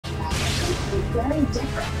very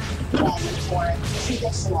different than for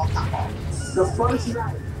traditional couples. The first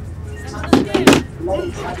night,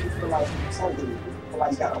 ladies happy for like integrity. For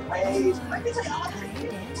like got a wave.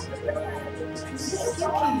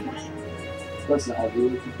 Listen, I agree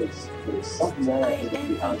with you because there's something there that to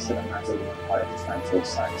be honest that I'm not really required to try and feel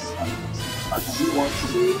size. You want to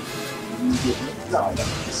be, you get it. No, I don't.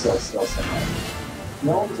 Still say that.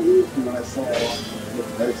 No one believes me when I say I want to get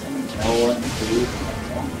nursing. No one believes me.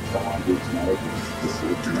 I don't want to do genetic.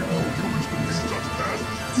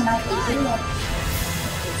 Tonight we do want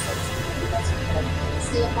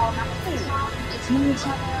stay up all night, get to know each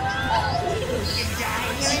other.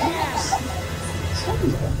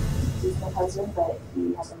 He's my husband, but he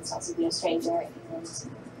happens to also be a stranger, and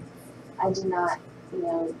I do not,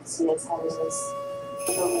 see us having this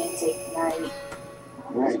romantic night.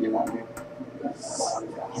 Right, you know what I mean?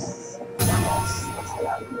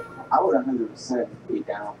 I would 100% be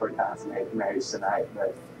down for a consummated marriage tonight,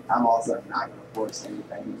 but I'm also not going to force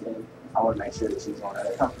anything again. I want to make sure that she's on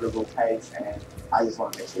a comfortable pace, and I just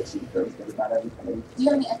want to make sure she feels good about everything. Do you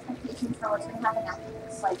have any expectations for what's going to happen after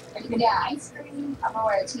this? Like, are you going to get ice cream? I'm going to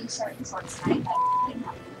wear a t-shirt and shorts tonight. That didn't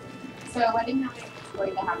happen. So wedding night is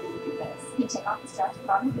going to happen to do this. He take off his dress, put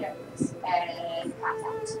on his nose, and pass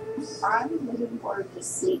out. I'm looking forward to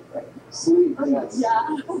sleep right now. Sleep, yes.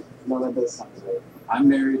 Yeah. No, that does sound good. I'm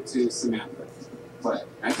married to Samantha, but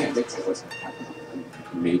I can't dictate what's going to happen.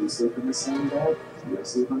 Maybe sleep in the same bed. Maybe I'll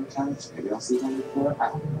sleep on the couch. Maybe I'll sleep on the floor. I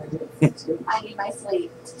have no idea. It's good. I need my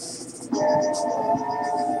sleep.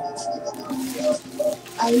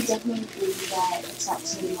 I definitely agree that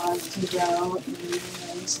attraction love can grow in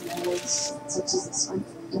marriage such as this one.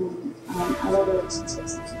 In other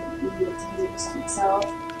relationships, it can be 100% so.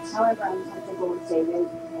 However, I'm comfortable with David.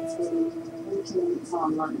 Hopefully, we can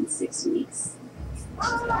fall on in 6 weeks.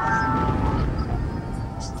 I'm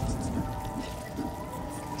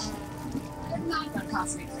not going to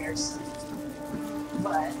consummate marriage,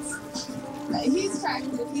 but he's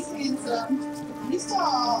attractive, he's handsome, he's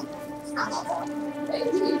tall. I don't know,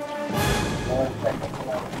 maybe.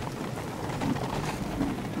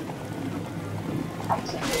 I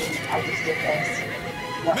can't believe I just did this.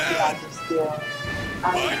 What did I just do?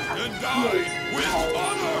 Fight and die with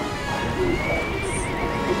honor!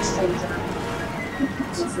 It's stranger.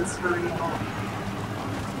 This is for real.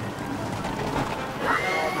 I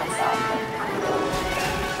know myself.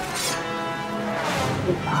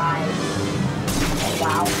 If I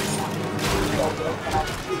allow myself to feel good, that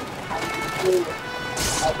I can do it.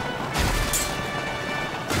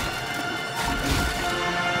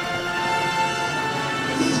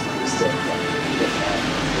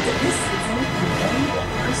 This season,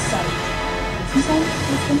 first sight.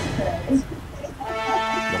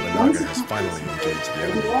 The monogamy has finally engaged the They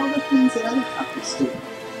do all the things that other couples do.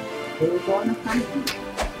 They were going to honeymoon.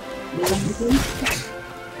 They were engaged together.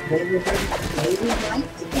 They were right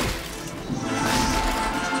together.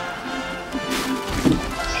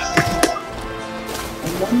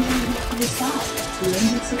 And then they have to decide at the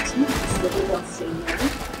end of 6 weeks whether they'll stay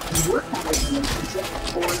married and work on their relationship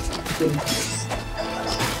or divorce.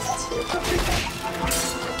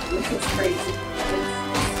 This is crazy.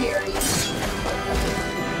 It's scary.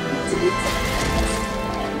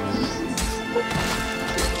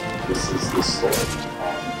 This is the story.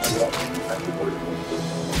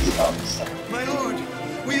 My lord,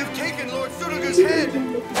 we have taken Lord Sudoga's head!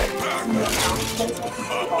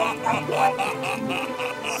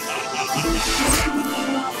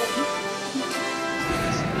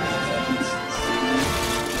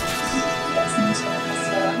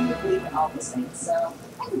 I'm going to believe in all these things, so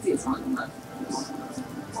I can see it's on the month.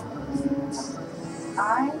 I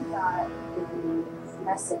got the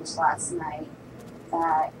message last night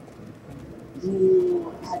that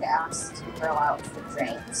you had asked the girl out for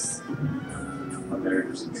drinks. My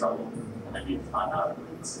marriage is in trouble, and I need to find out if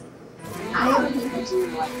it's I don't think that you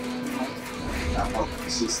like I'm hoping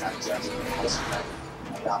she's not judging me because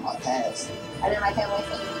about my past. I know my family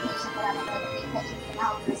thinks but I don't know that they catch anything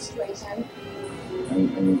out of this situation. I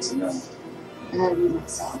need to know. And I read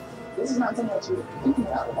myself. This is not something that you were thinking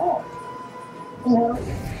about at all. You know?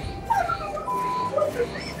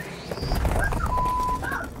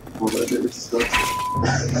 Well, but it's stuff.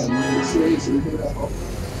 I'm seriously going to help.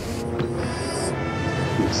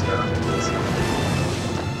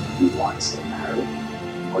 He wants to marry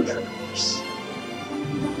or get a divorce.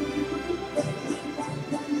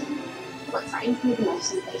 What frightens me the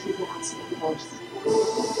most is that he wants to get divorced.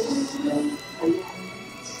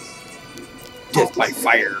 death by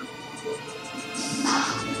fire.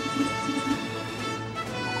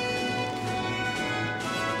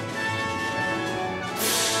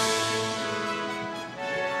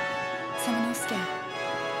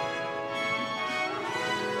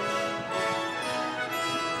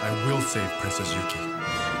 will save Princess Yuki.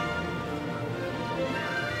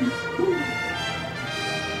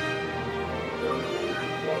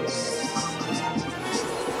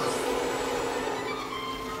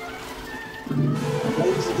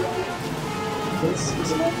 Ladies and gentlemen, this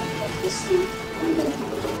is a moment of history we made. 6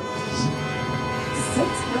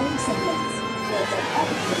 brave siblings built their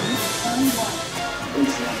everything on one.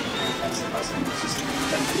 Ladies and gentlemen, that's the husband system.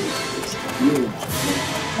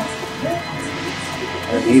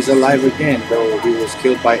 And he's alive again, though he was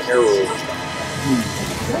killed by arrows.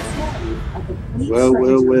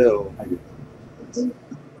 Well.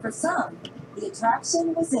 For some, the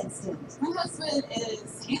attraction was instant. My husband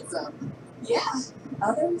is handsome. Yeah.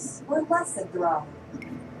 Others were less enthralled.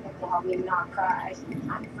 While we not cry,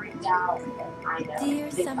 I'm freaked out, and I know Dear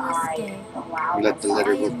if Summerske, allow Let the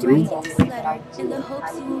letter I go am through. writing this letter in the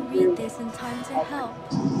hopes you will read this in time to help.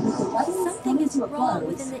 With the weddings Something coming is to a wrong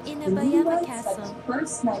close, within the the Onimusha newlyweds castle. spent the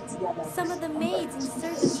first night together. Some of the maids and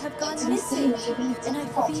servants have gone missing, and I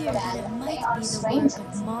fear that it might be the work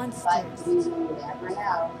of monsters. you never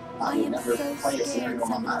know. I am so scared,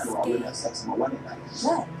 Summerske.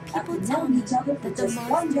 Then, People after tell knowing me each other for that the just one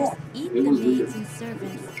monsters day, eat the maids and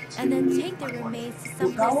servants, and then take their remains to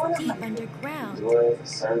some place deep underground.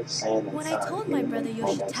 When I told my brother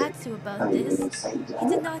Yoshitatsu about this, he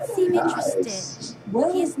did not seem interested.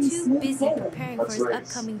 will He it is be too smooth busy sailing, preparing for his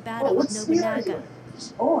upcoming battle with Nobunaga.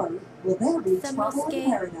 or will there be trouble Summerske, in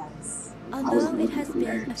paradise? Although it has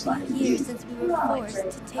been a few years since we were forced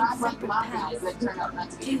to take separate paths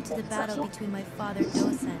due to the battle between my father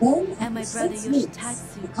Dosen Then, and my after brother 6 weeks, the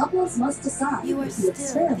Yoshitatsu, couples must decide you are if the still the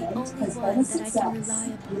experiment only has been one a that I can success. rely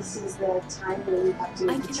upon. This is the time where you have to I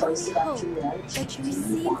make a can choice only about hope your marriage. that you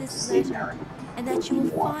receive this letter and that you will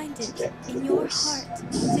find it in your heart to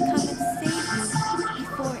come and save me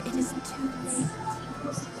before it is too late.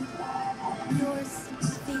 Yours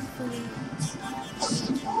faithfully,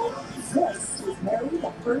 This is married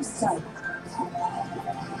at first sight.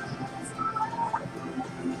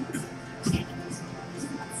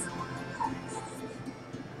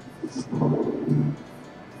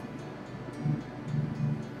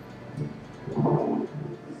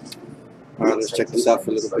 Alright, let's check this out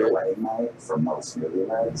for a little bit. Wedding night for most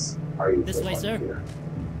newlyweds. Are you This way, sir. here?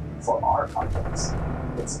 For our context,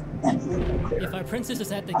 it's anything clear. If our princess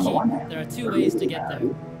is at the On the keep, one hand, there are two they're ways to legally get there.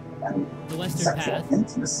 married, and The western sexual path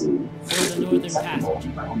intimacy or the would be northern acceptable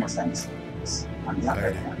passage. by almost any standards. On the other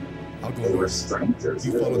Alright. hand, I'll go they were north. strangers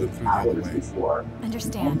You follow literally them through the other hours way. before, and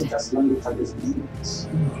understand. just doing each other's meetings.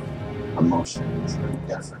 Emotions are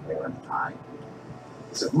definitely running high.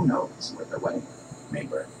 So who knows what their wedding may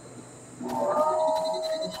bring.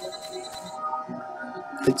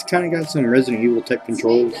 It's kind of got some Resident Evil type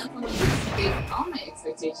controls. Definitely exceeded all my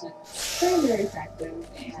expectations. Very, very attractive,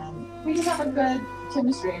 and we just have a good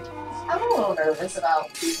chemistry. I'm a little nervous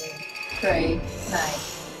about choosing Trey tonight.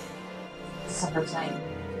 It's the first night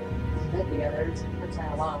we bed together. It's the first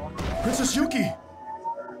night alone. Princess Yuki!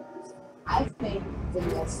 I think the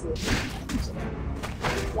next week,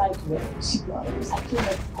 like with she goes, I feel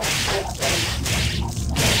like I feel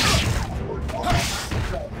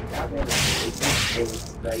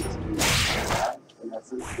And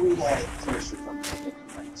that's a we had chemistry from the beginning.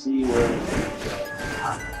 Like she was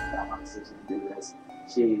got my decision to do this.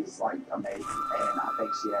 She's like amazing, and I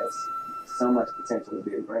think she has so much potential to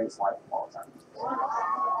be the greatest wife of all time.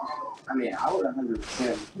 I mean, I would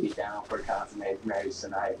 100% be down for a consummated marriage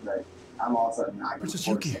tonight, but I'm also not going to Princess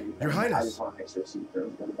force Yuki, anything. Your Highness. I just want to make sure she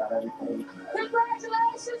feels good about everything.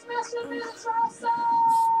 Congratulations, Mr. Mistress!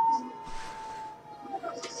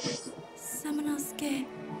 Summerske,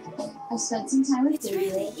 I spent some time with It's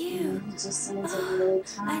David. really you. He just seems like a really I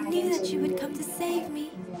kind. knew that you would genuine come to save me.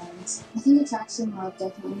 And I think attraction love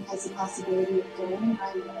definitely has the possibility of going in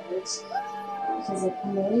my marriage because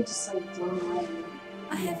I'm really just like blown away.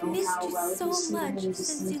 I have missed you so much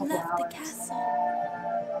since you left the castle.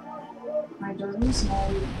 My daughter's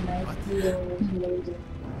married and I feel elated.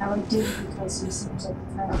 I would do it because he seems like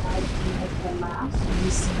the kind of guy who can make them laugh and he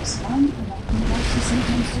seems fun and I think that he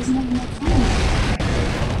sometimes doesn't have enough fun.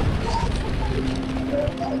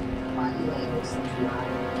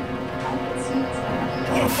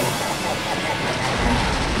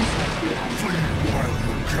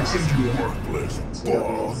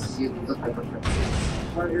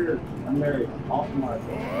 Right here, I'm married off my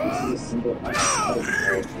phone. This is a single night. I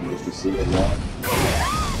don't know if you see the law.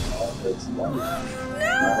 It's one.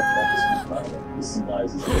 This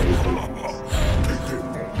symbolizes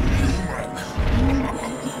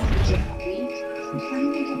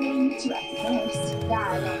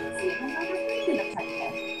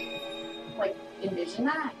envision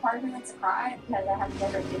that. Part of me wants to cry because I have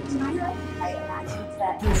never been to my head. I imagined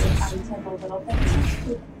that I would tell the little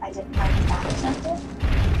things I didn't have that perspective,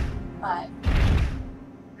 but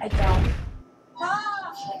I don't.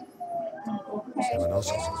 Okay.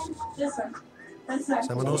 This one.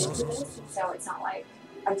 So it's not like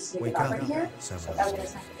I just give it up right here. Like I'm gonna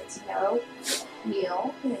have to get to know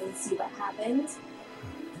Neil and see what happens.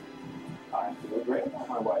 I feel great about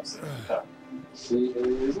my wife's stuff. She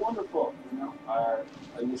is wonderful. You know, our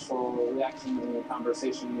initial reaction in the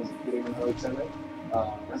conversation was getting to know each other.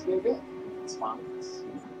 That's been good. It's fun. It's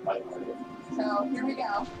lighthearted. So here we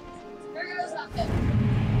go. Here goes nothing.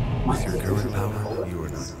 With your current power, you are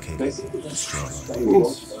not capable of destroying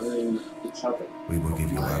things. We will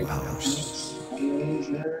give you our powers. The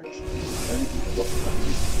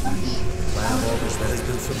plan of all this that has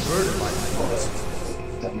been subverted by the force.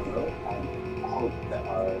 Down the road, I hope that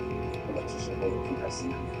our relationship will progress.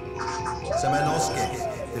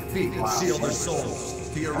 Semenosuke, defeat and seal their souls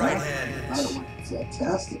to your right hand.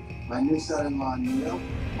 Fantastic. My new son-in-law, Neil,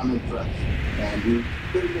 I'm impressed. And you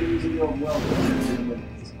could have been using your wealth and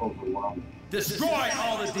it's overwhelming. Destroy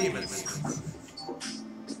all the demons!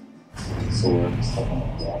 So we're stuck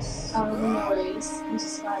on the desk. Oh, no worries. I'm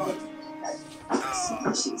just glad I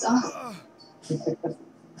my shoes off.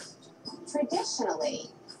 Traditionally,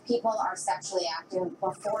 people are sexually active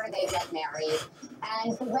before they get married,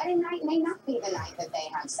 and the wedding night may not be the night that they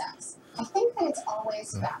have sex. I think that it's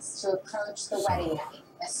always best to approach the wedding night,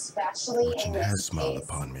 especially in this case,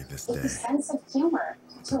 with a sense of humor,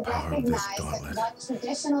 to recognize that what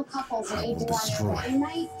traditional couples may do on their wedding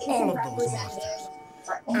night isn't representative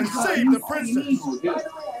for And save the princess! By the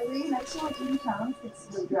way, Irene, I just want you to come. It's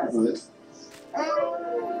the dress.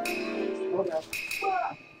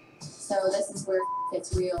 So this is where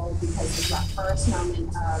it's real because it's that first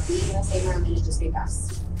moment of being in the same room and it just gets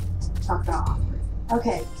us talked off.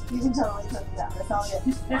 Okay, you can totally put it down. That's all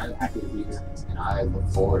good. I'm happy to be here, and I look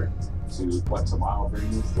forward to what tomorrow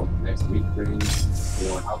brings, what next week brings, you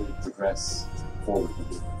know, and how we progress forward.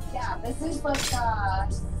 Yeah, this is like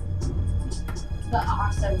the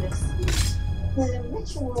awesomeness. The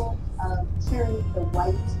ritual of carrying the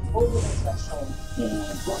white over the threshold is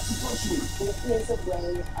a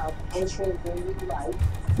way of entering the new life.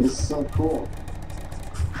 This is so cool.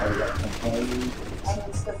 Are you like complaining? And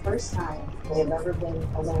it's the first time they have ever been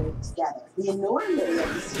alone together. The enormity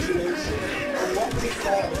of the situation and what to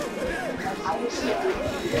say and how to share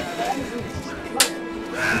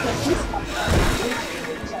because this couple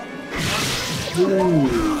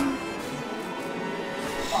is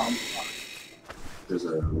There's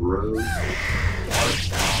a road, and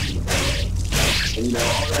you know,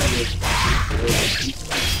 all that is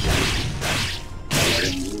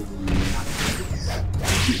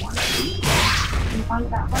You find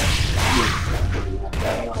that part?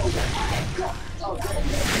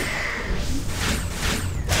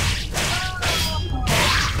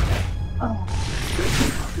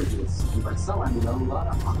 But so, I mean, a lot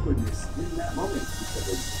of awkwardness in that moment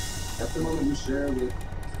because that's the moment you share with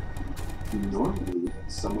normally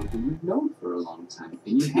someone who you've known for a long time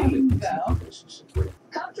and you have an intimate relationship with.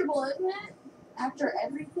 Comfortable, isn't it? After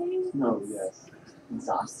everything? No, yes.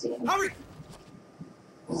 Exhausting. Hurry!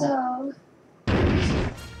 So...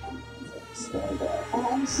 Stand back.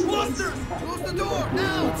 Buster! Close the door!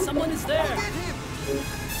 Now! Someone is there!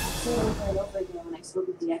 Over and over again when I spoke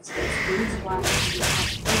with the experts, the reason why I was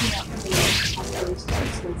opening up for the operations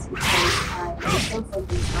experts because I was so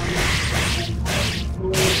focused on the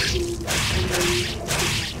way to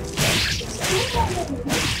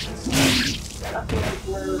I feel like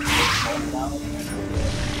we're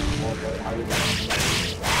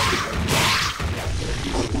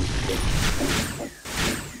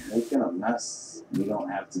Making a mess. You don't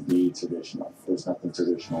have to be traditional. There's nothing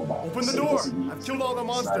traditional about it. Open the door! I've killed all the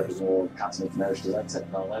monsters! Consummate marriage to that's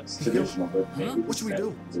traditional, but maybe What should we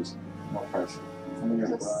do? There's no pressure. I'm here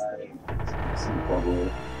to buy some bubble.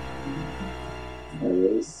 There it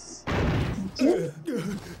is.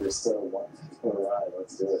 There's still one. Alright,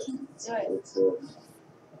 let's do it. do it. Let's do it.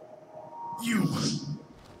 You!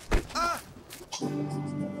 Ah!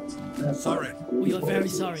 Sorry. We are very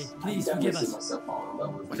sorry. Please forgive us.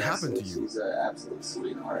 What happened to you? She's an absolute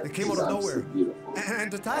sweetheart. They came She's out of nowhere absolutely beautiful.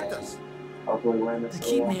 and attacked us. The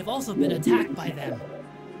keep may have also been attacked by them.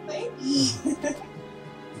 Thank you. The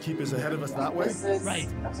keep is ahead of us that way? Right.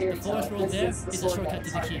 The forest road there is a shortcut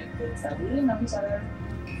to the keep. So we didn't know each other,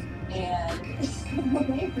 and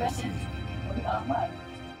we met. We got what?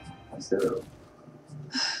 Let's do it.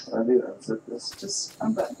 I do that. Let's just.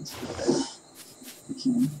 I'm good. You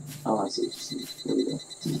can. Oh, I see what you're saying. There we go.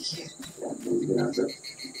 Thank you. Yeah, there we go.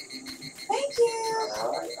 Thank Thank you.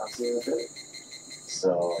 Alright, I'll see you in a bit. So,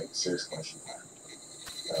 like, serious question time.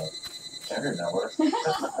 Can you remember?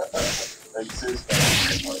 Like, serious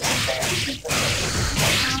question.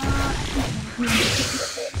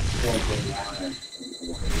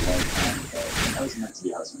 I was meant to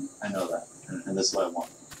be a husband. I know that. And this is what I want.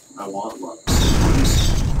 I want love. I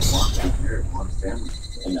want to be married. I want a family.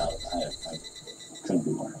 And no, I couldn't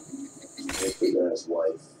be more happy. If there's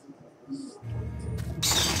wife.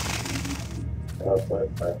 I'll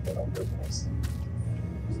put that on good place.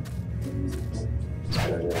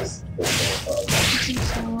 There it is.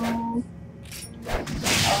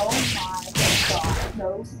 Oh my god. No,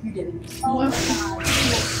 you didn't. Oh my god.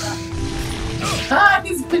 Ah,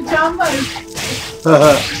 these pajamas!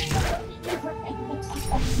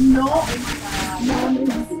 No! No!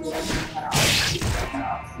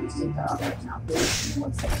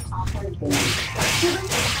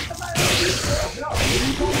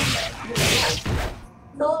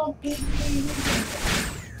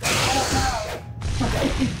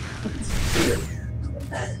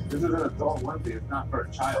 This is an adult onesie, it's not for a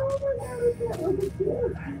child.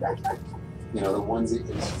 You know, the onesie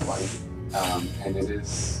is funny, and it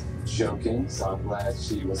is joking, so I'm glad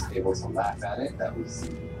she was able to laugh at it. That was the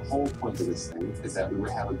whole point of this thing, is that we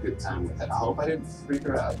would have a good time with it. I hope I didn't freak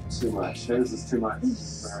her out too much. This is too much.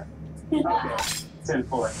 Okay, 10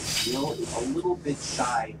 for it. You know, a little bit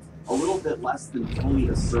shy, a little bit less than fully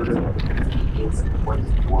assertive of what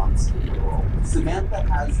he wants in the world. Samantha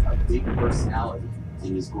has a big personality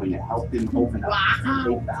and is going to help him open up and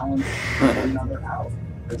they balance one another out.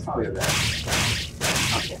 That's probably a bad.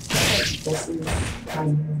 Okay. This is my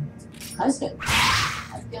new husband.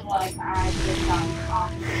 I feel like I did not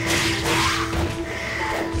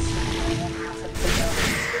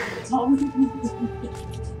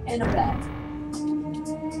in a bed.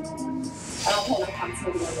 I don't plan on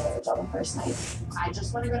consummating our marriage on the first night. I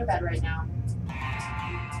just want to go to bed right now.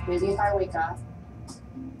 Maybe if I wake up,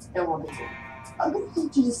 it won't be too. I'm going to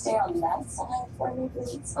need you to stay on that side for me,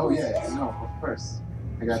 please. Oh, yeah, no, of course.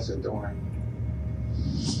 I got you, don't worry.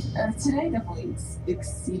 Today definitely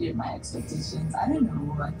exceeded my expectations. I didn't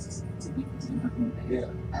know what to be doing. Yeah.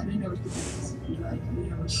 I didn't know what to be like. I didn't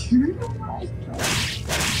know what you were like.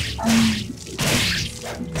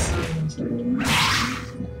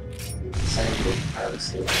 Same with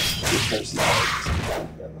privacy. Your personality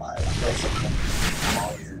is alive. I felt something. I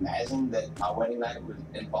always imagined that my wedding night would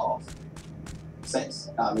involve sex.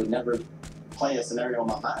 I would never play a scenario in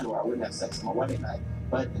my mind where I wouldn't have sex on my wedding night.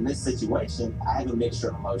 But in this situation, I have a mixture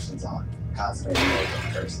of emotions on. Concentrating on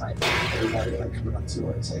the first night. Everybody like coming up to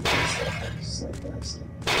her and saying stuff. I just like actually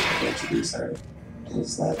introduce her. And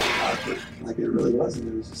it's that awkward. Like it really wasn't.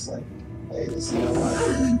 It was just like, hey, this is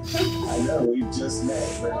I know we just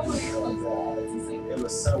met, but it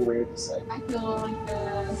was so weird to say. I feel like I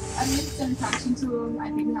missed an attraction to him. I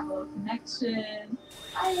think we have a little connection.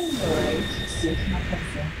 I enjoy seeing my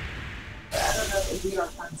cousin. I don't know if we are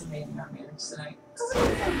consummating our marriage tonight. Because it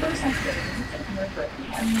was my first time.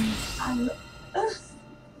 I mean,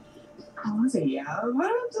 I want to say yeah,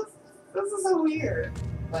 but this is so weird.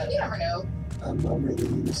 But you never know. I'm not really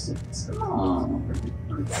used to it. So,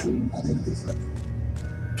 let's see. I think it's like.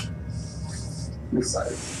 I'm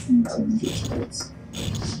excited.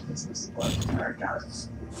 This is the part of America.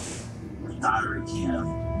 Diary cam,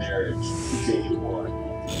 marriage, day one.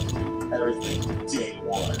 Everything, day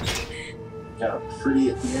one. Got a pretty.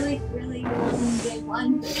 Really day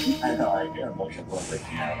one thing. I know, I gotta look at what they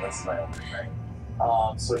can. That's my only thing.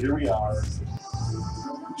 So here we are.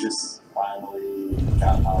 Just finally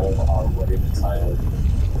got out of our wedding attire.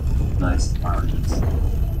 Nice environment.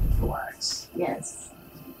 Relax. Yes.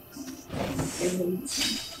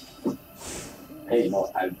 Hey,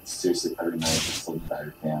 no, I seriously every night just told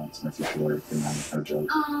Diary Cam to my future wife and I'm no joke.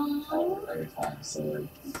 Every time. So like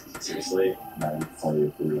seriously, I'm not gonna tell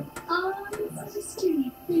you for real. Oh, that's so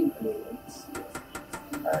sweet. Thank you.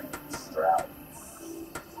 Alright, we're out.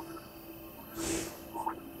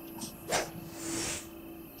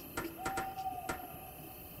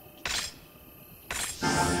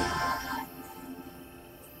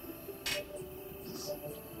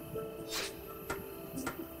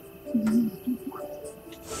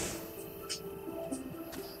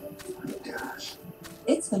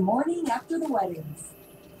 It's the morning after the weddings.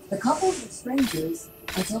 The couples were strangers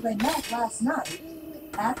until they met last night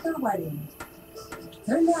at their wedding.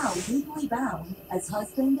 They're now legally bound as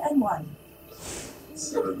husband and wife.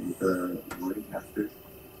 So the morning after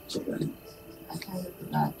the wedding. I kind of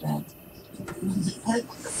forgot that.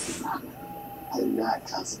 I did not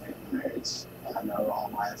consummate marriage. I know all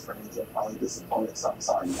my friends are probably disappointed, so I'm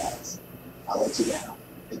sorry guys. I'll let you down.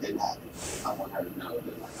 it didn't happen. I want her to know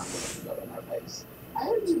that like I'm willing to go to her pace. I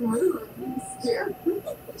heard you murder me. Scared.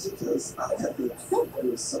 Because I had it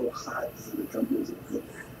was so hot in the company.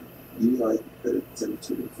 You like the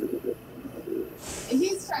temperature for the different.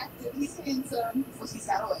 He's attractive, he's handsome, well, she's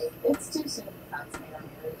got away. It's too soon to consummate our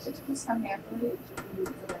marriage. It took us time after it.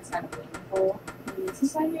 It's kind of meaningful.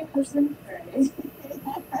 He's my new husband, right?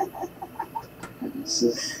 It's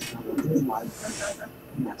just, I don't really like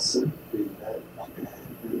my sympathy that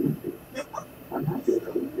I'm not going to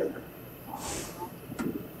go together.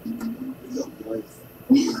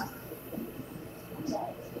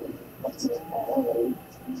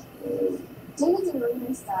 David's a really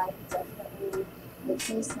nice guy. He definitely makes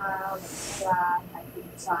me smile, makes me laugh. I could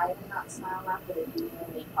try to not smile laugh, but it'd be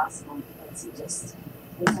really impossible because he just,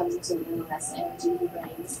 when it comes into the room, that's the energy he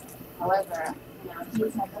brings. However,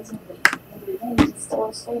 he's my husband, but in the end, he's still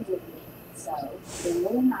a stranger to me. So,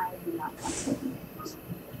 David and I do not constantly.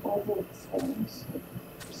 All the strange.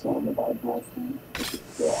 So, the bypass thing.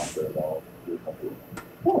 So after it all, you're comfortable.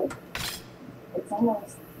 Good. It's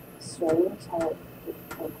almost strange how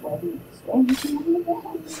like wasn't strange to me.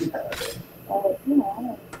 I think we're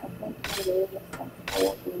really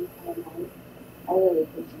respectful being kind of nice. I really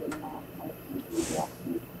appreciate that.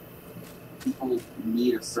 People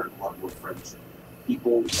need a certain level of friendship.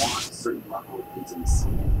 People want a certain level of intimacy.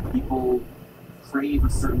 People crave a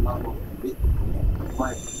certain level of commitment.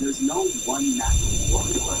 But there's no one magic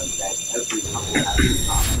formula that every couple has in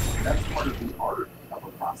common. That's part of the art of a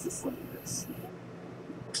process like this.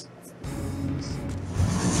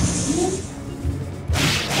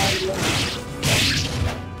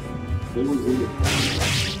 They were in it.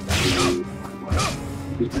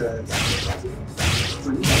 Because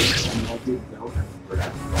for me, I didn't know her for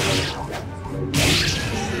that.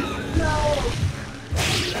 No!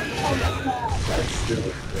 Oh my God! That's still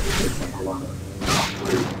a lot of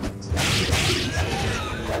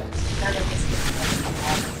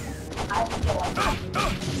I feel like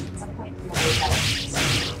at some point in my life,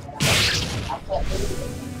 I can't believe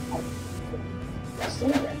it. I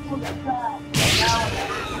should have. Oh my God!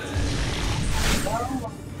 No,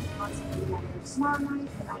 constantly like tomorrow night,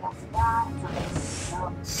 the night after that,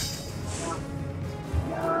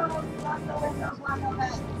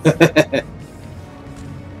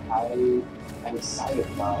 I'm excited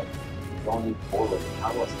about going forward. I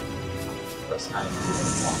wasn't the first time to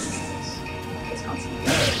this constantly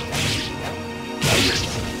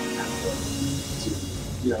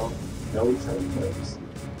to know each other first,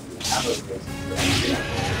 have a relationship.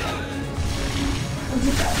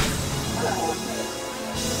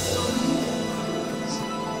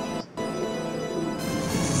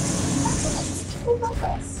 Who love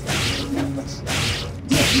us?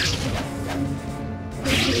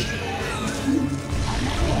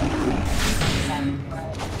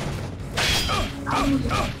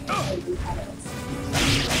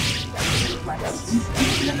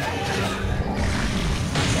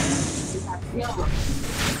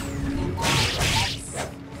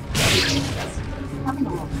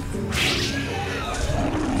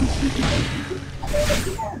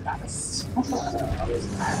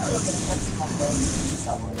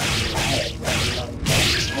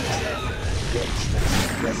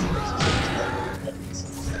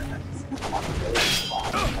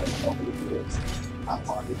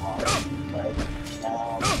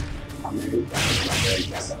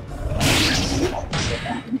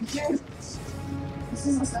 This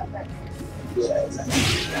is the stuff that. Yeah, exactly.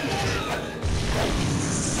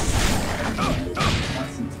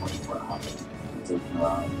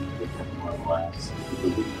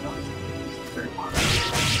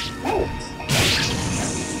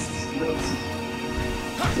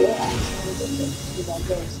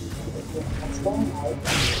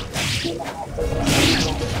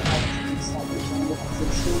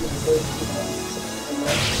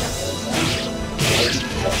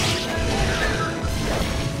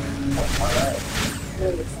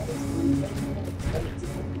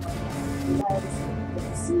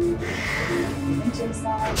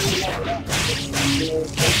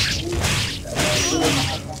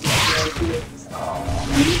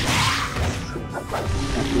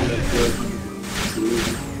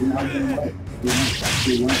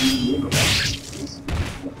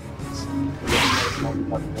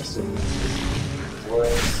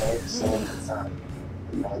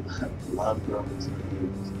 Love growing to be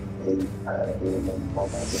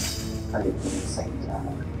kind of at the same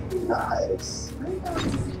time. Nice. We're going to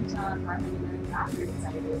St. John, I'm very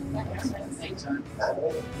excited. Yeah, I'm St. John.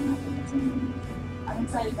 I'm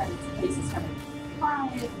excited that its pace is kind of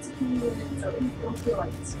quiet, it's good, so it'll feel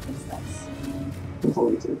like it's nice. Look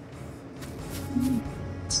forward to it.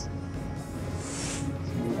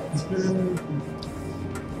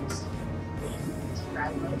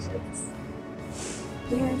 Congratulations.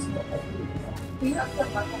 Here's what you have the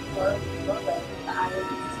bucket logo with the island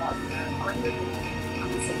on your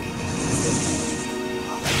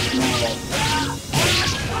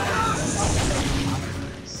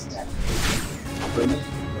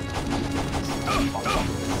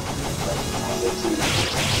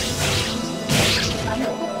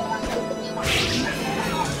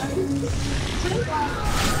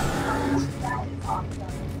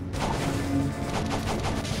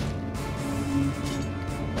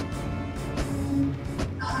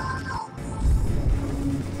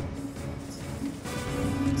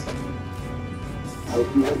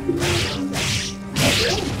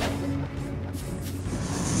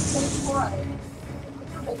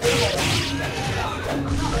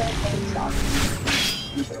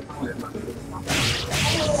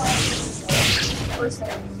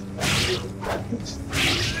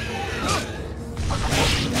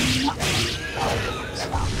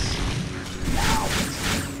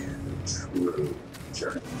True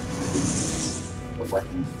journey. The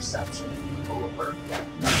weapon perception over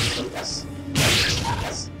notice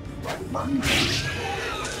as mind.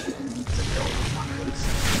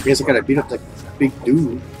 I guess I gotta beat up that big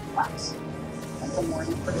dude.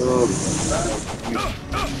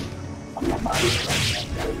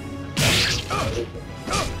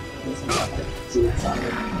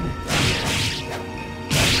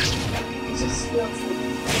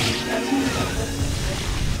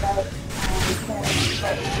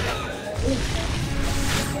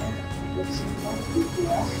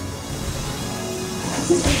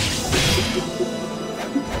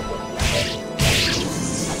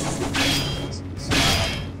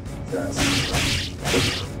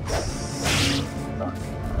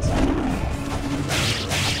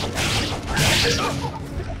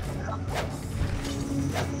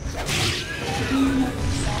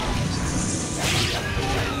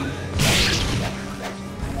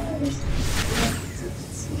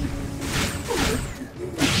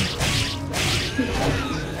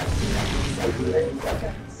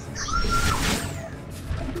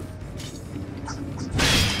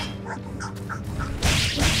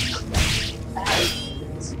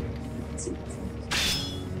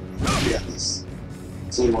 Yes.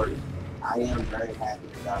 Teamwork. I am very happy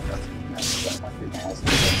about recognizing that my big ass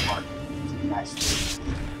was a part of the actually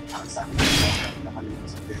outside of the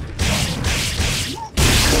 150.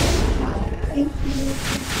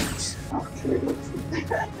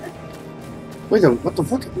 Wait a what the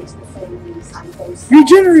fuck?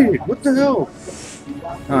 Regenerated! What the hell?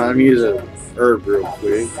 Let me use a herb real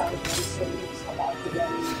quick.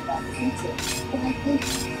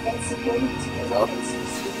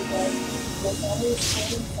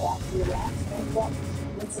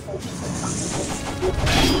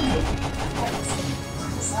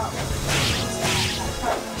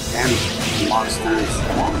 Damn monsters.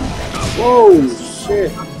 Whoa,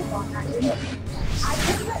 shit.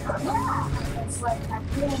 It's like I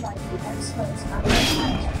feel like the experts are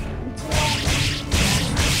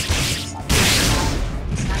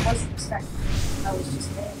I wasn't expecting. I was just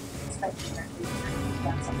expecting that we would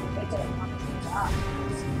have something they did on the job.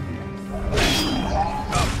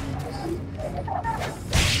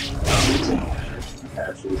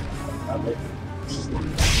 Okay.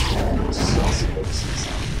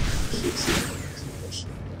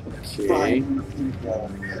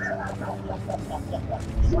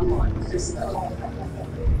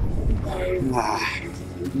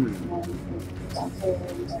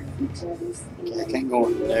 I can't go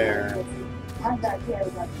in there. Because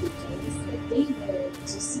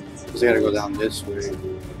I gotta go down this way.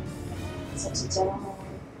 Such a gentleman.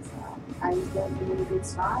 I was going in a really good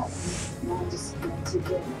spot, and I just too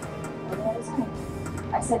good.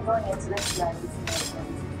 I said going into this run,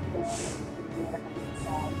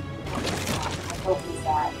 my hope is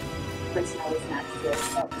that the person I was next to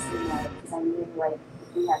felt the same way, because I knew like if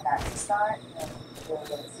we had that to start, then there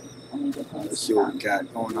was a good place. Let's see what we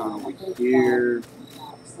got going on over here.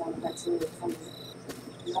 So that's really fun.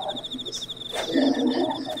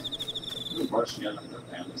 Rushing out of their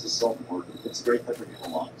families is so important. It's great that they're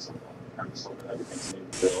getting along so well. I'm just hoping everything's going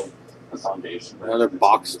to build a foundation. Another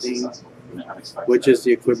box thing, which is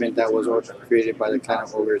the equipment that was created by the clan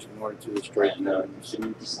of ogres in order to destroy them.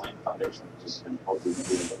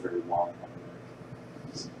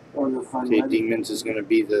 Okay, demons is going to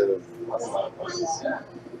be the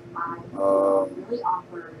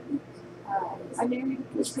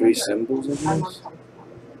those three symbols of this.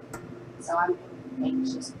 So I'm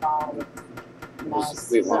anxious about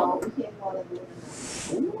Wait, what?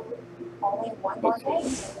 Only one more day until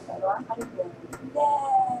we go to our honeymoon.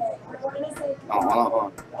 Yay! We're going to say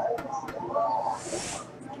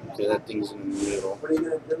So that thing's in the middle. What are you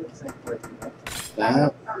going to do?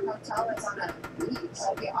 That? Our hotel is on a beach.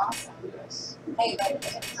 That'd be awesome. Yes. hey, but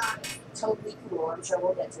it's not totally cool. I'm sure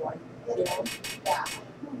we'll get to one. You know? Yeah.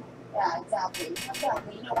 Yeah, exactly.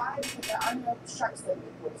 Exactly. You know why? Because there are no sharks in the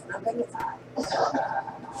pools, and I'm good with that.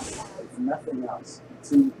 If nothing else,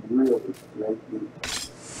 2 really great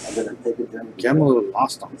beaches. I'm going to take a journey. Okay, I'm a little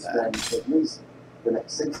lost on that. Spend at least the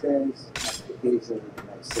next 6 days, my vacation, the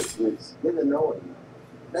next 6 weeks. Get to know it.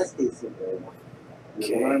 Best case scenario.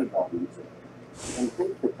 You learn about each other. And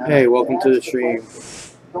take the time. Hey, welcome to the stream.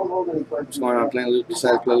 Don't hold any questions. What's going on? Playing a little,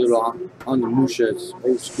 decided to play a little Onimusha. It's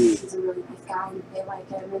old school. He's a really nice guy, and they like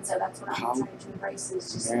him, and so that's what I'm trying to embrace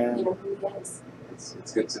is just, you know, who he is.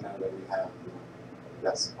 It's good to know that we have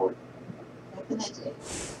that support. Definitely.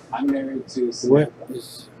 I'm married to What Samantha,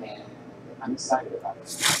 is... and I'm excited about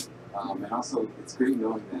it. And also, it's great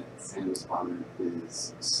knowing that Sandra's father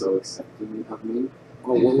is so accepting of me.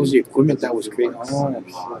 Oh, what was the equipment that was created? Oh,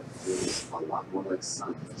 son-in-law is a lot more like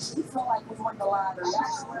son. You feel like we won the lottery.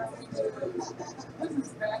 That's where we do. This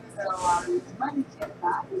is bad as the lottery. Money can't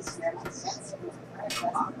buy this. That's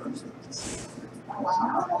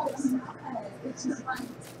wow. It's just like,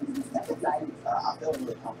 I feel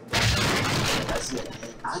really comfortable. That's it.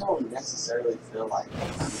 I don't necessarily feel like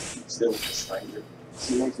I'm still with a stranger.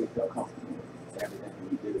 She makes me feel comfortable with everything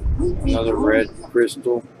we do. another red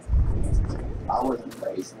crystal. I wasn't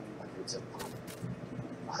raised like your typical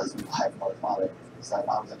husband, wife, mother, father. It's like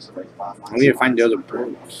I was actually raised by my I need to find the other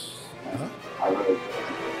birds. I really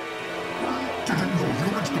Didn't know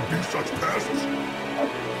humans could be such pests.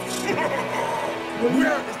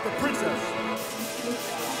 Where is the princess?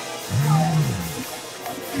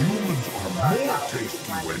 Humans are more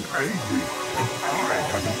tasty when angry, and I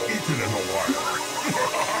haven't eaten in a while.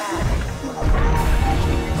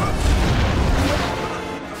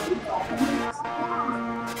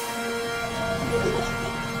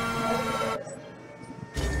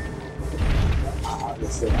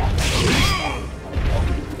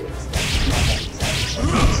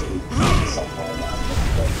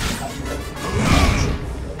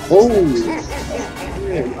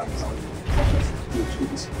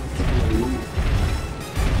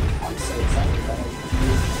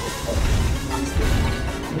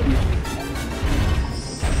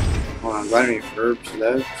 Hold on, do I have any herbs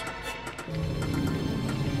left?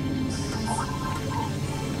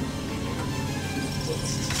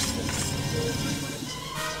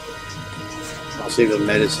 I'll save the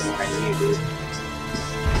medicine when I need it.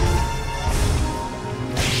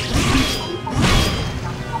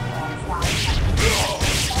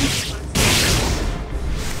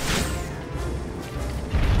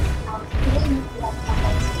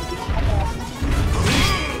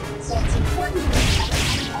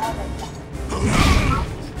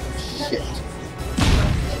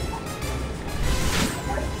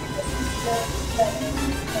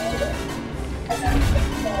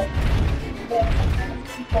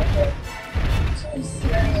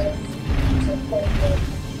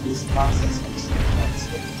 This process makes me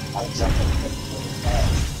flexible. I jump in really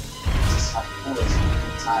fast. Just how force the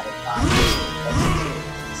entire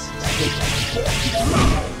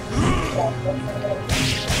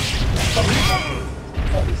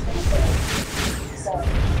so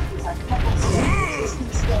these are couple skills,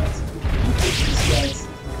 existing skills, communication skills,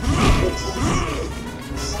 which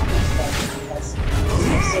is so much better because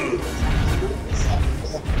especially the time to do this stuff.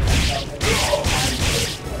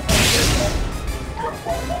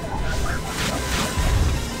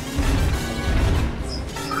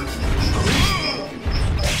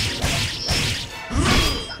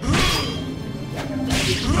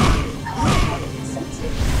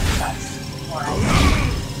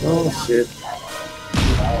 Oh shit.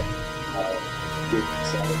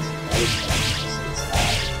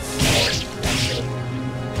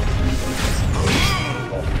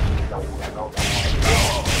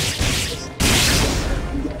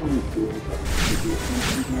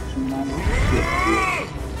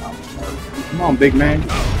 Come on, big man.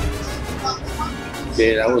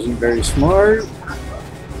 Okay, that wasn't very smart.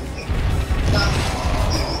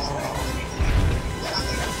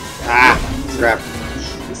 Ah, crap.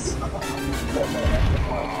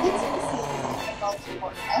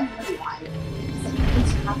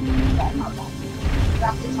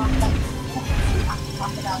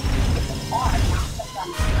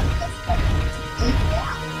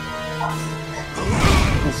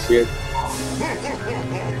 Oh, shit.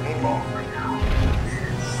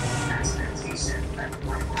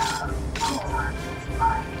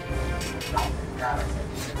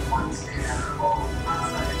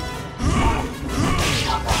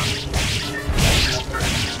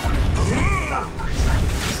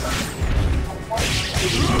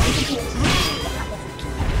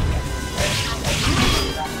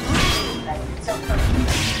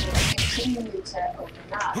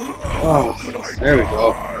 Oh, there we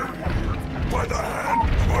go. By the hand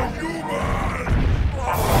of a human!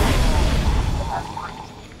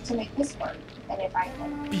 To make this work, and if I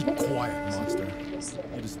can... Be quiet, monster.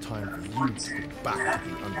 It is time for you to go back to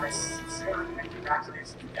the underworld.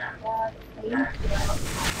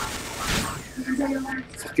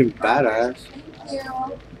 Fucking badass. Thank you.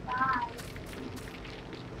 Bye.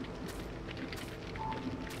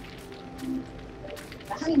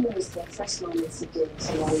 The honeymoon is the first moments of getting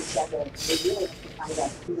to know each other. They really have to find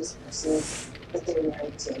out who this person is that they're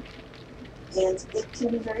married to. And it can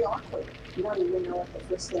be very awkward. You don't even know what the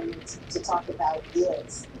first thing to talk about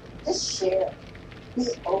is. Just share. Be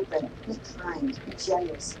open. Be kind. Be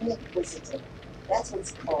generous. Be inquisitive. That's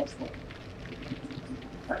what's called for.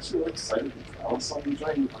 I'm actually really excited. I also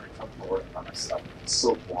enjoy when I come to work by myself. It's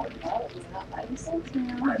so boring. Oh, you're not by yourself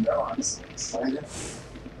now. I know, I'm so excited.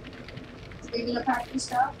 Are you gonna pack your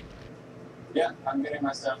stuff? Yeah, I'm getting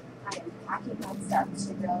my stuff. I am packing my stuff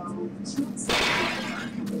to go to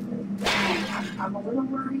I'm a little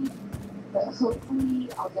worried, but hopefully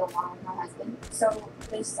I'll get along with my husband. So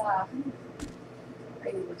this, are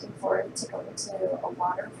you looking forward to going to a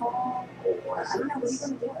waterfall? Or I don't know, what are you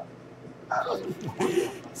gonna do?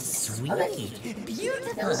 Sweet,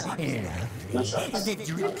 beautiful, lovely, the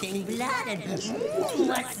dripping blood, and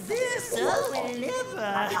what's this? Oh,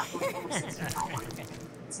 liver.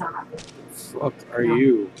 Fuck are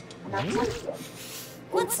you?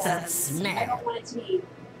 What's that smell? I don't want it to be.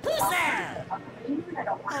 Who's there? I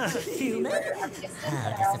don't want it to be human? I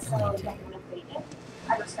also don't want to fake it.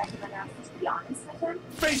 I respect him enough to be honest with him.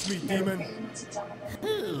 Face me, demon!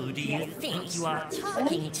 Who do you think you are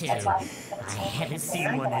talking to? I haven't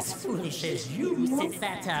seen one as foolish as you since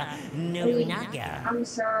that, Nobunaga. I'm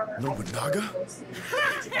sure. Nobunaga?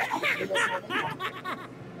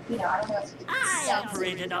 You know, I don't know if you I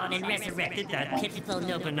operated on and resurrected that pitiful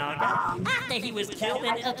Nobunaga after he was killed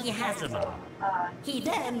in Okihazuma. He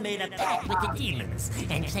then made a pact with the demons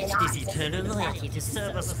and pledged his eternal loyalty to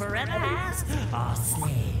serve us forever as our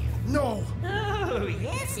slave. No! Oh,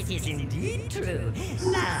 yes, it is indeed true.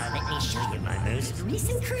 Now, let me show you my most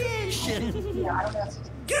recent creation.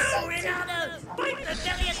 Go, Ronaldo! Bite the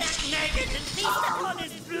belly of that maggot and feast upon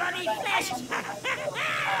his bloody flesh!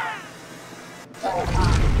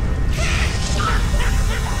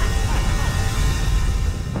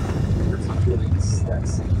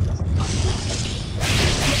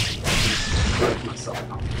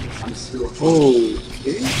 I'm still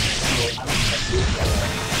Okay.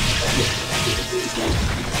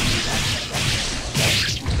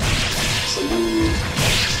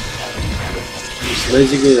 It's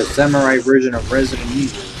basically the samurai version of Resident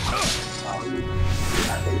Evil.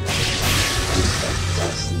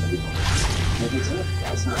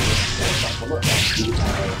 That's not just a look.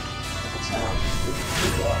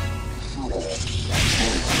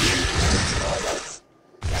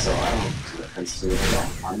 So I don't take offense to it at all.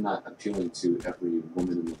 I'm not appealing to every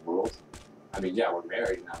woman in the world. I mean, yeah, we're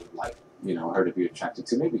married, and I would like, her to be attracted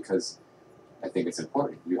to me because I think it's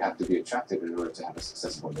important. You have to be attracted in order to have a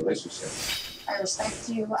successful relationship. I respect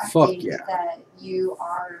you. I Fuck think yeah. that you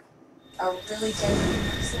are a really genuine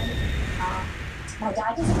person. My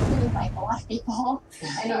dad doesn't really like a lot of people,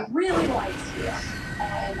 and he really likes you.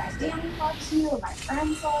 And my family loves you, and my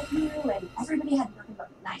friends love you, and everybody had nothing but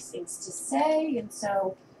nice things to say. And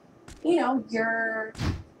so, your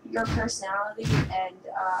personality and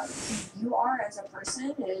who you are as a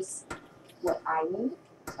person is what I need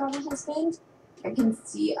from a husband. I can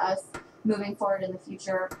see us moving forward in the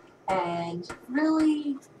future and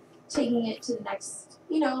really taking it to the next,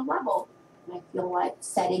 level. And I feel like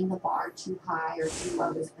setting the bar too high or too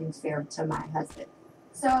low is unfair to my husband.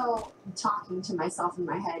 So I'm talking to myself in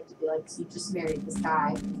my head to be like, so you just married this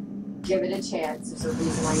guy. Give it a chance. There's a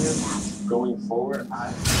reason why you're not. Going forward,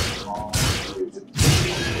 I call you to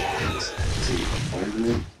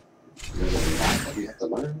learn. We have to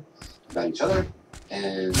learn about each other,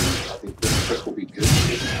 and I think this trip will be good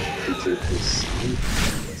because the future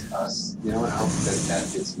is us. And I hope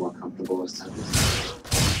that gets more comfortable as time goes on.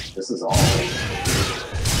 This is all. Our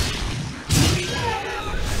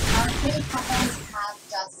three couples have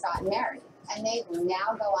just gotten married, and they now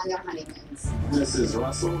go on their honeymoons. This is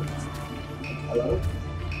Russell. Hello.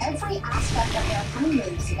 Every aspect of their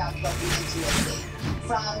honeymoon is about building intimacy,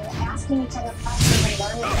 from asking each other questions and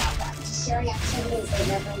learning about them, to sharing activities they've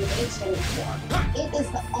never engaged in before. It is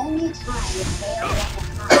the only time they are going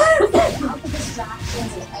to have without the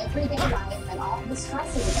distractions of everyday life and all the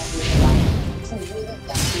stresses of everyday life to really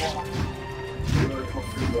get to know one another. Really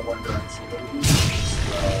hopefully the one direction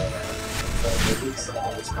the release of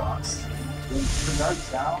all this cost. When the guard's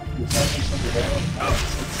down, the judgment from the day,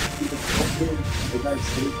 keep it open, the guard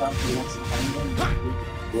stays down for once in time,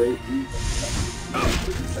 great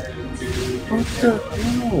What the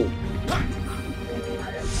hell?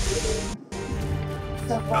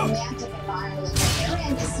 The romantic environment that they're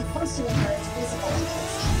in is supposed to encourage physical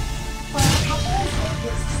intimacy. For couples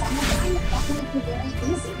with some of them, that can be very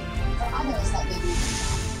easy. For others, that may be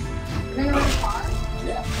tough. You're gonna rent a car?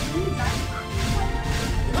 Yeah.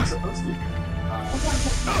 I'm supposed to.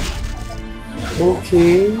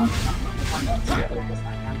 Okay. I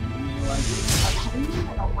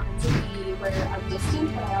don't want it to be where I'm distant,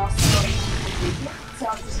 but I also don't want to be here. So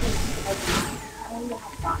I'm just going to keep it open mind. I don't even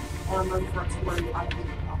have fun. And I'm looking forward to learning about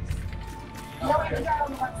everything else. No, we can go on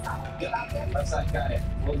the website. Yeah, website, got it.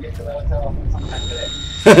 We'll get to the hotel sometime today.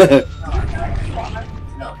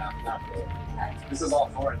 No, not really. Okay. This is all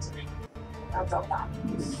foreign to me. I'll drop that.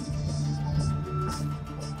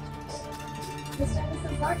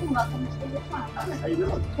 Mr. Martin, welcome to the club. How you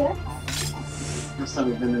doing? Good. First time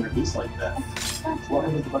we've been introduced like that.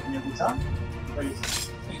 Welcome to the Buckingham Hotel. Thank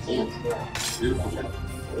you. Beautiful.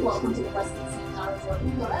 Welcome to the Western St. John Resort in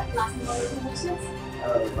Florida. Last name or wishes? I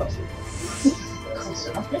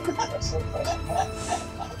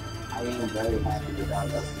am very happy with that.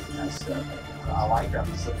 That's nice stuff. I like her.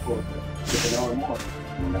 I'm so cool. Get to know her more.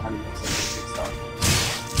 And the honeymoon's like a 6 star.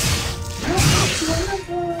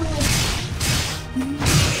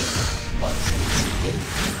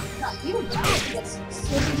 Not you, but it's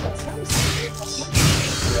switching to a term.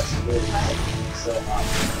 Yes, really. So,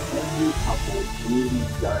 every couple really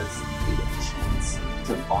does get a chance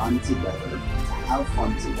to bond together, to have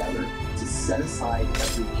fun together, to set aside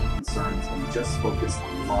everyday concerns and just focus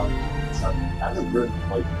on love and each other. That's a really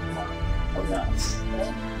like fun of that.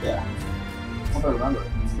 Yeah. I'm gonna remember it.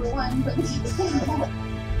 For one, but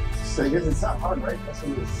So I guess it's not hard, right? That's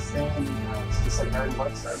what we're saying. It's just like Harry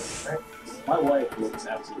Potter, right? My wife looks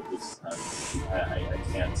absolutely stunning. I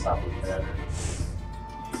can't stop looking at her.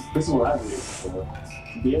 This is what I believe for.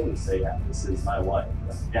 To be able to say, yeah, this is my wife.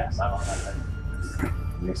 Yes, I don't know.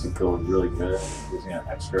 It makes me feel really good. It gives me an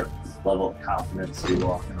extra level of confidence to be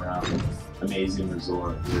walking around an amazing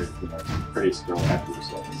resort with, you know, prettiest girl at the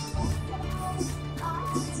resort.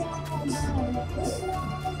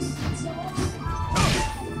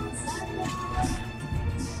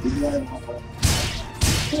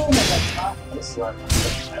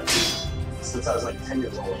 Since I was like 10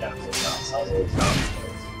 years old, I got a full house. I was always around.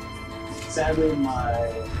 Sadly, my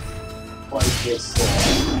wife was still I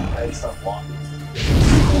had stuff walking.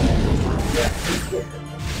 Yeah.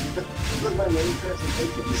 Look, my main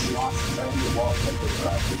transportation is lost. I had to walk like the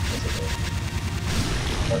drive because of it.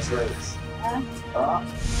 That's right. Oh,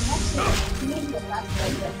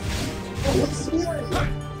 what's the matter?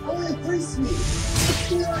 Only 3 sweet. What's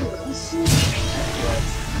the matter?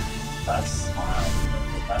 That's fine.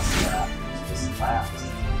 That's that. Just laughed.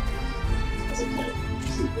 That's okay.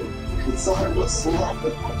 It's so hard to slow up.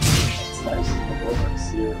 It's nice to go over and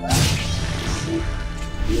see her laugh.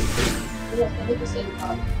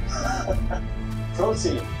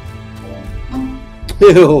 Protein.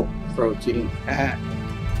 Ew. Protein.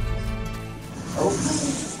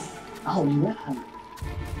 Oh yeah.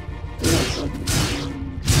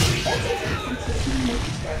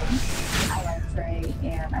 I like Trey,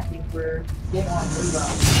 and I think we're getting on pretty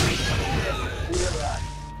well.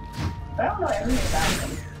 I don't know everything about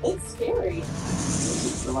him. It's scary.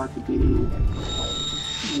 It's a lot to be.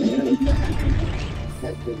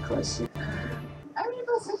 That's a good question. I mean, it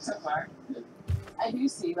goes good so far. I do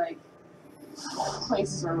see, like,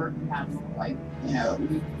 places where we're compatible. Like, you know,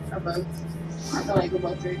 we are both, I feel like we're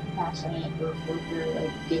both very compassionate. We're very,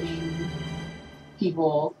 like, giving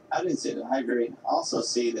people. I didn't say that. I agree. I also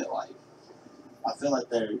see that, like, I feel like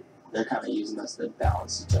they're kind of using us to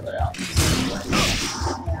balance each other out.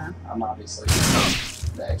 Yeah. I'm obviously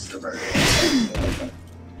the extrovert.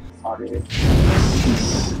 Harder.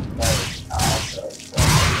 But I also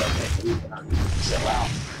believe that I need to chill out.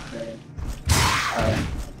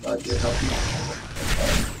 But you're helping me.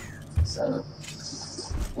 So,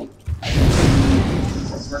 I think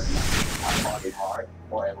it's working. I've partied hard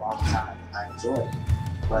for a long time. I enjoy it.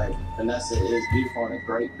 But Vanessa is beautiful and a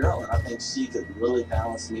great girl, and I think she could really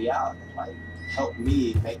balance me out and like help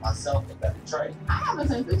me make myself a better Trey. I have a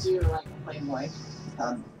sense that you're like a playboy.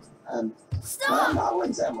 Stop! I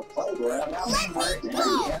wouldn't say I'm a playboy. I'm Let me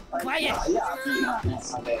go! Quiet!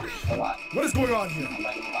 What is going on here?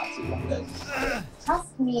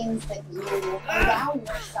 Trust means that you allow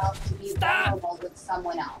yourself to be vulnerable with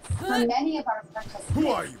someone else. For many of our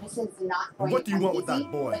participants, this is not going What do you to want be with that easy,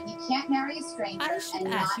 boy? but you can't marry a stranger and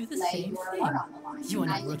not lay your heart on the line. You are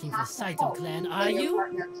not working for Saito clan, are Your you?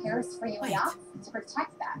 partner cares for you enough to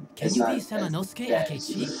protect that. Can you be Samanosuke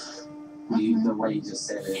Akechi? The way you just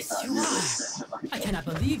said it. Yes, you are. I cannot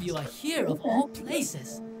believe you are here of all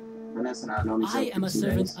places. Vanessa and I know each other I am a for 2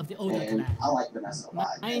 servant days, of the Oda and clan. I like Vanessa a lot.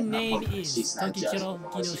 My and I name hope is she's not judging Tokichiro from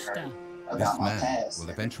what she heard Kinoshita. about This my man past. will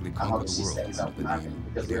eventually I conquer hope the she world stays under up the nothing name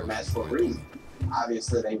because we're a match for a Toy reason.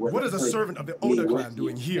 Obviously, they wouldn't. What is a servant of the Oda clan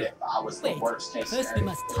doing here? If I was the Wait, worst case first we scenario.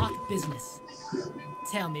 must talk business.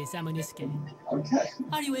 Tell me, Samanosuke, Okay.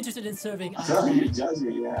 are you interested in serving our You clan? judge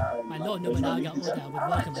me, yeah. My Lord Nobunaga Oda would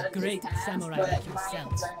welcome a great samurai like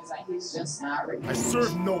yourself. He's just not ready. I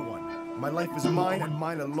serve no one. My life is mine and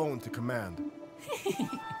mine alone to command.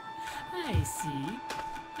 I see.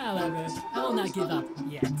 However, I will not give up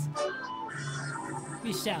yet.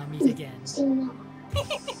 We shall meet again.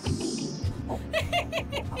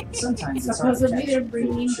 Y supposedly they're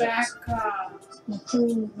bringing back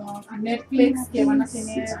Netflix, que van a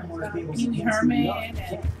tener Pee Wee Herman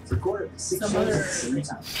and some other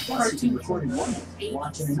cartoons.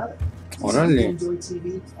 Órale.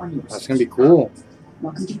 That's gonna be cool.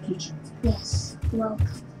 Welcome to the future. Yes, welcome.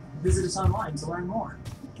 Visit us online to learn more.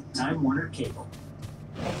 Time Warner Cable.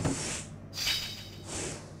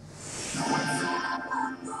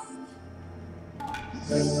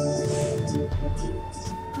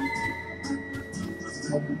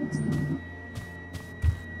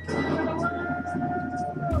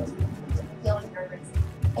 Feeling nervous.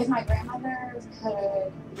 If my grandmother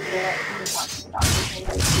could let me talk to the doctors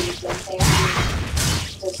and she would just say,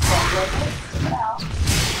 just go with it, stick it out,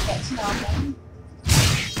 get to know them,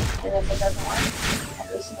 and if it doesn't work, at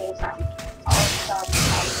least you made time. I'll start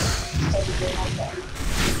taking my day.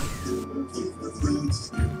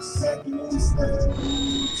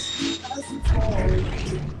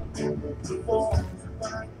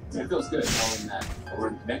 It feels good knowing that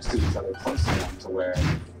we're next to each other close enough to where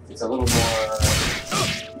it's a little more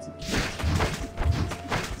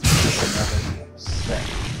another step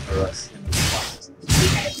for us in this process.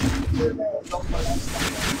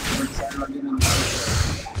 We're excited about getting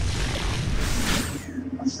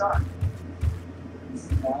a shot.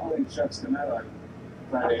 Well, I think Chuck's come out on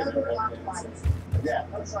Friday. Yeah,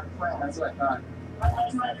 that's what I thought.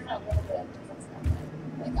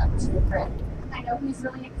 I know he's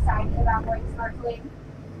really excited about going snorkeling,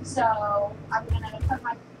 so I'm gonna put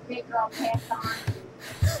my big girl pants on,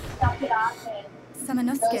 stuff it up, and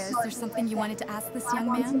Samanosuke, is there something you wanted to ask this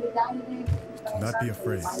young man? Do not be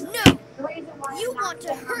afraid. No! You want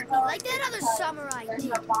to hurt me like that other samurai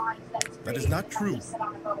did. That is not true.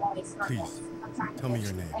 Please, tell me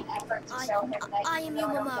your name. I am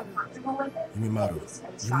Yumimaru. Yumimaru,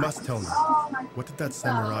 you must tell me. What did that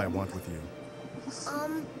samurai want with you?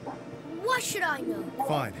 What should I know?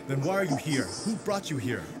 Fine, then why are you here? Who brought you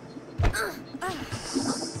here? At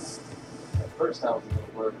first, I was a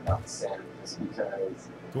little worried about Sam just because.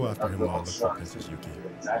 Go after him while I look for Princess Yuki.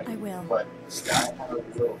 Exactly. I will. But I had a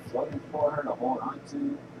little floating for her to hold on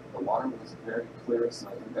to. The water was very clear, so I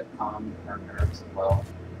think that calmed her nerves as well.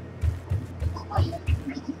 I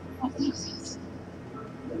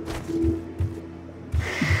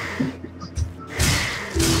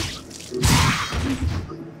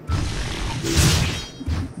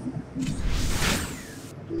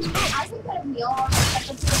think that we all have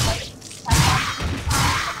to do it.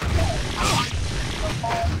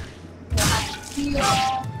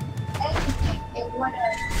 Anything, it would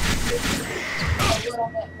have a little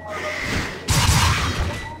bit more.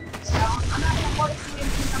 I'm not gonna force you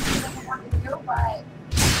into something you don't want to do, but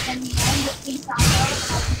in the end, it seems out there, and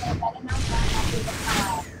I can get that enough, and I'll do the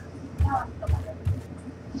time. Now I'm still better.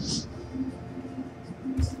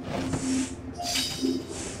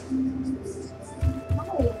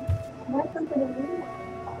 Welcome to the room.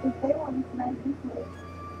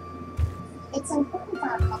 It's important for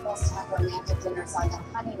our couples to have romantic dinners on their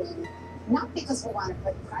honeymoon, not because we want to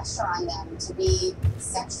put pressure on them to be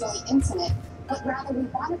sexually intimate, but rather we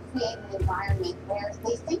want to create an environment where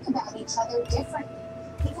they think about each other differently.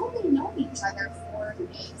 They've only known each other for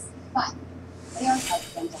days, but they are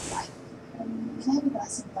husband and wife. Can I have a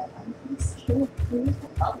glass of red wine, please? Sure, please.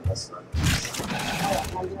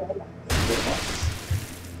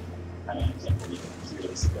 I can't believe it. 2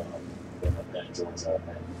 days ago, when I met Georgia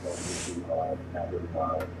and going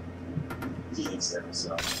to Phoenix there.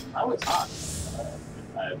 So I was hot.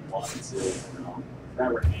 I wanted to,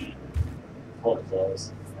 grab her hand, hold her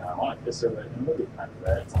close. I want to kiss her, but it would be kind of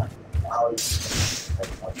bad. It's like, oh, it's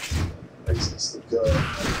just good.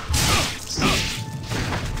 It's a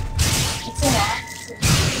lot to be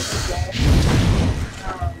again.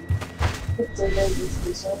 If there's this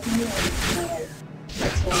visual to me, and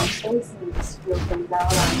that's where my space and just feel things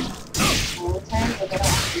out on all the time, but I don't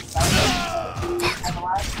have to be selfish. We have a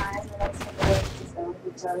lot of time the next couple days to spend with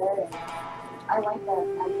each other, and I like that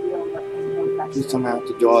idea of like, Just somehow have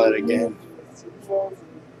to do all that again.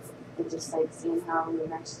 And just like seeing how we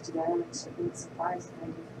match together, like certain surprise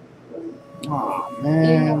and Aw,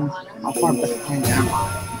 man. How far back am I?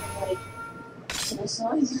 like traditional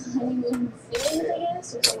honeymoon feelings, I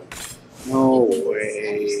guess, or like No I think way.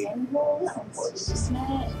 it's understandable since we just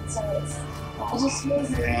met, and so it just feels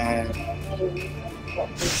like what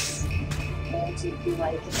this marriage would be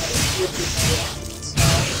like if I lived with somebody else.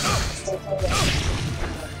 Still feel like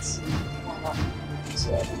to warm up to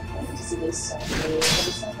it, and because it is so new, but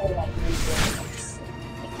it's not very like new to it. It's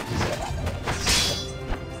making me feel that way. It's just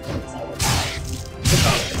things I would have.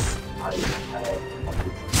 Because I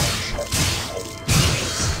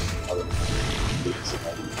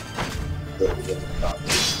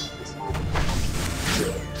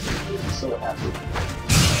so happy.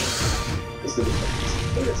 It's the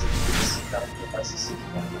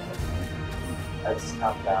I just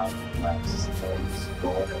calm down, relax, go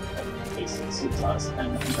over and taste it, see us,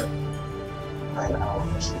 and I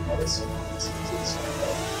actually notice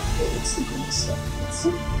it's the green stuff. It's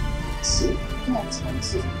soup. Soup? Yeah, it's cold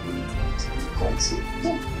soup. Cold soup?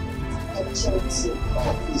 Yeah. And chilled soup.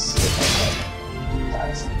 Oh, this soup.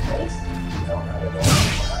 That's nice. No, not at all.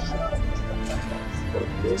 But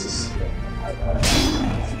there's a soup.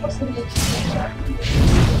 What's the name?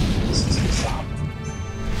 This is the shop.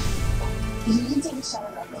 You can take a shot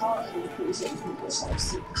of alcohol and you can take a shot of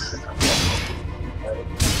soup.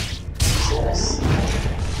 Cheers.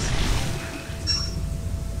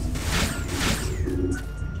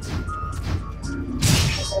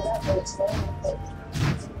 So that works very good.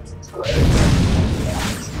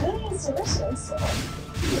 It's delicious.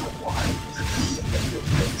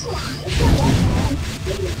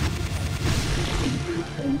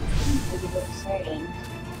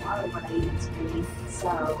 Part of what I eat is green, so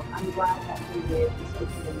I'm glad that we did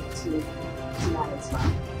open to that as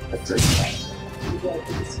well. That's great. We did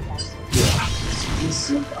this together. Yeah. This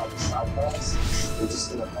soup out of the shop house, we're just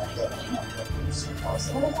gonna make that soup house.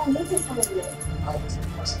 What if I make it for you? Are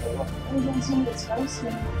you going to make it first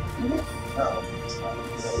and eat it? No, it's not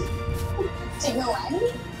great. To go at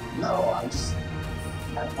it? No, I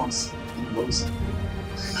want to eat roast.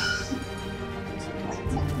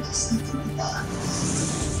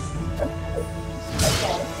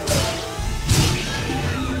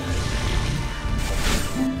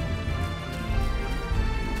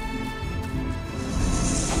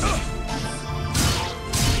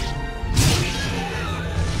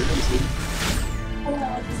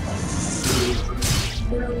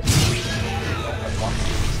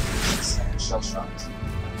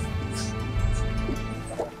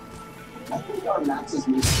 I think our matches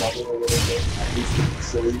may struggle a little bit, at least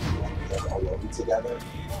initially, when they're alone together.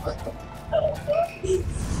 But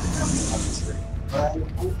I'm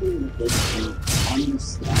hoping that they can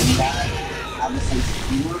understand that, have a sense of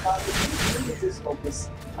humor about it, and really just focus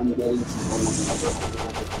on getting to know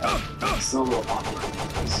one another. Solo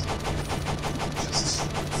operations, just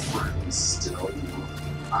friends still,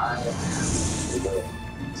 I am the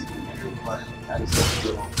but I just don't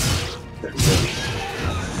feel there's a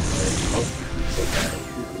so bad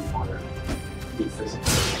we want to be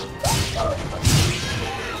physical.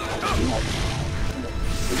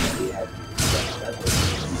 We have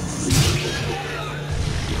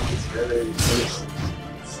it's very innocent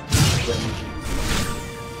when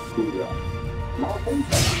who we are. Not things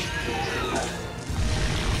like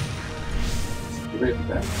you're ready for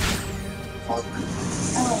that? Oh,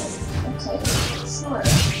 okay, sure.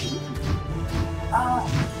 I'm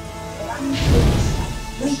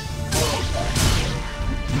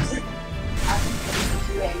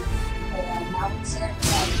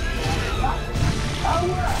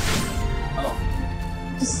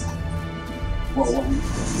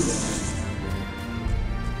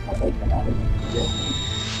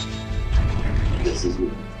this is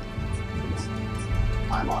weird.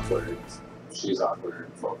 I'm awkward. She's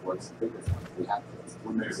awkward. But what's the biggest one? We have to.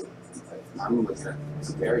 We're married. I'm looking at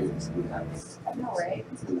the barriers we have. I know, right?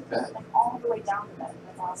 In the bed. Like all the way down to bed.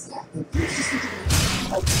 That's awesome.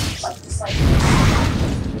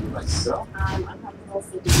 Like so? I'm uncomfortable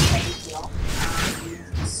sleeping with every feel.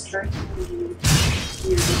 Strictly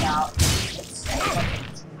weirded out. It's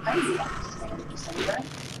straight. crazy.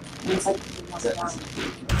 It's like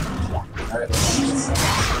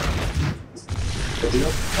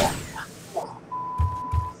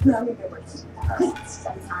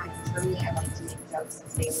sometimes for me, I like to make jokes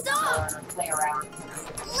and things or play around.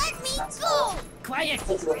 Let me go! Quiet!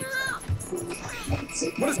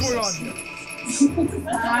 What is going on here?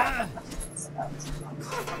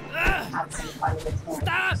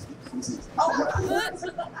 Stop!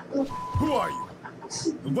 Who are you?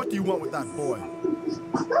 And what do you want with that boy?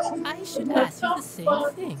 I should ask you the same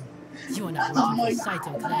thing. You are not one of the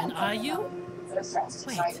Saito clan, are you?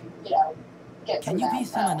 Wait. Can you be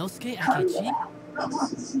Samanosuke Akechi?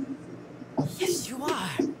 Yes, you are.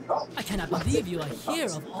 I cannot believe you are here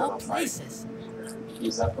of all places.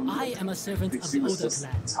 I am a servant of the Oda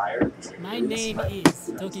clan. My name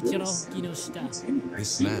is Tokichiro Kinoshita.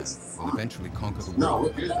 This man will eventually conquer the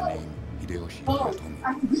world under the name Hideyoshi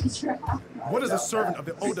Toyotomi. What is a servant of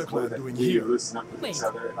the Oda clan doing here? Wait,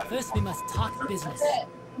 first we must talk business.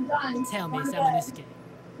 Tell me, Samanosuke,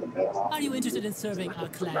 are you interested in serving our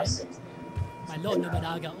clan? My Lord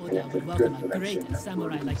Nobunaga Oda would welcome a great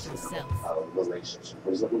samurai like yourself.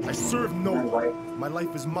 I serve no one. My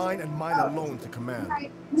life is mine and mine alone to command.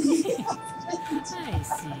 I see.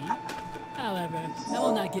 However, I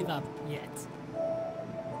will not give up yet.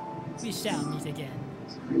 We shall meet again.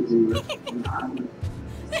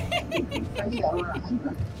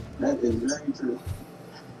 That is very true.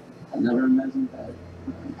 I never imagined that.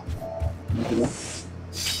 I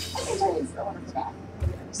can tell you still want to forget.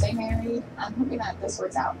 Stay married. I'm hoping that this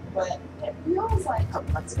works out. But it feels like a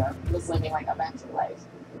couple months ago, I was living like a bachelor life.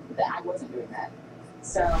 That I wasn't doing that.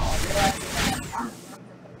 So I realized that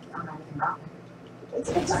I don't know anything about it. It's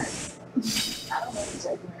a good time. I don't know if it's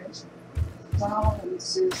like marriage. Well,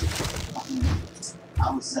 seriously,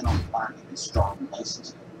 I was set on finding a strong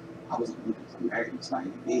relationship. I wasn't looking for marriage by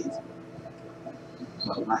any means.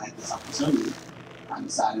 But when I had this opportunity, I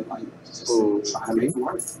decided like just try to make it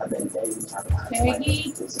work. I've been dating, trying to find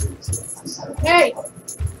Hey!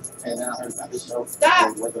 And then I heard about the show,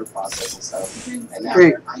 Stop! the weather process and stuff. And now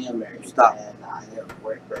I am married. Stop. And I am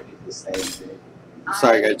ready to stay big.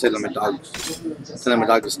 Sorry guys, tell my dog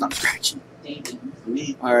to stop scratching.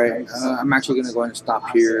 Alright, I'm actually gonna go ahead and stop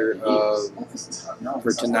here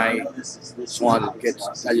for tonight.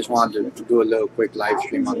 I just wanted to do a little quick live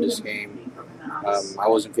stream on this game. I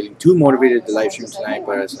wasn't feeling too motivated to live stream tonight,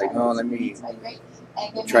 but I was like, no, let me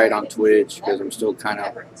try it on Twitch because I'm still kind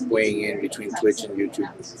of weighing in between Twitch and YouTube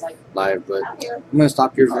Live. But I'm gonna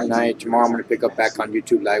stop here for tonight. Tomorrow I'm gonna pick up back on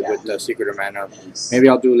YouTube Live with Secret of Mana. Maybe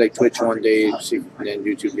I'll do like Twitch one day and then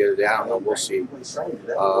YouTube the other day. I don't know. We'll see.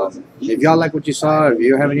 If y'all like what you saw, if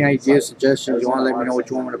you have any ideas, suggestions, you want to let me know what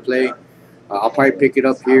you want me to play, I'll probably pick it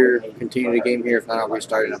up here, continue the game here. If not, I'll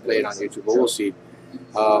restart it and play it on YouTube. But we'll see.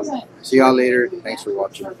 See y'all later. Thanks for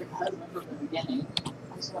watching.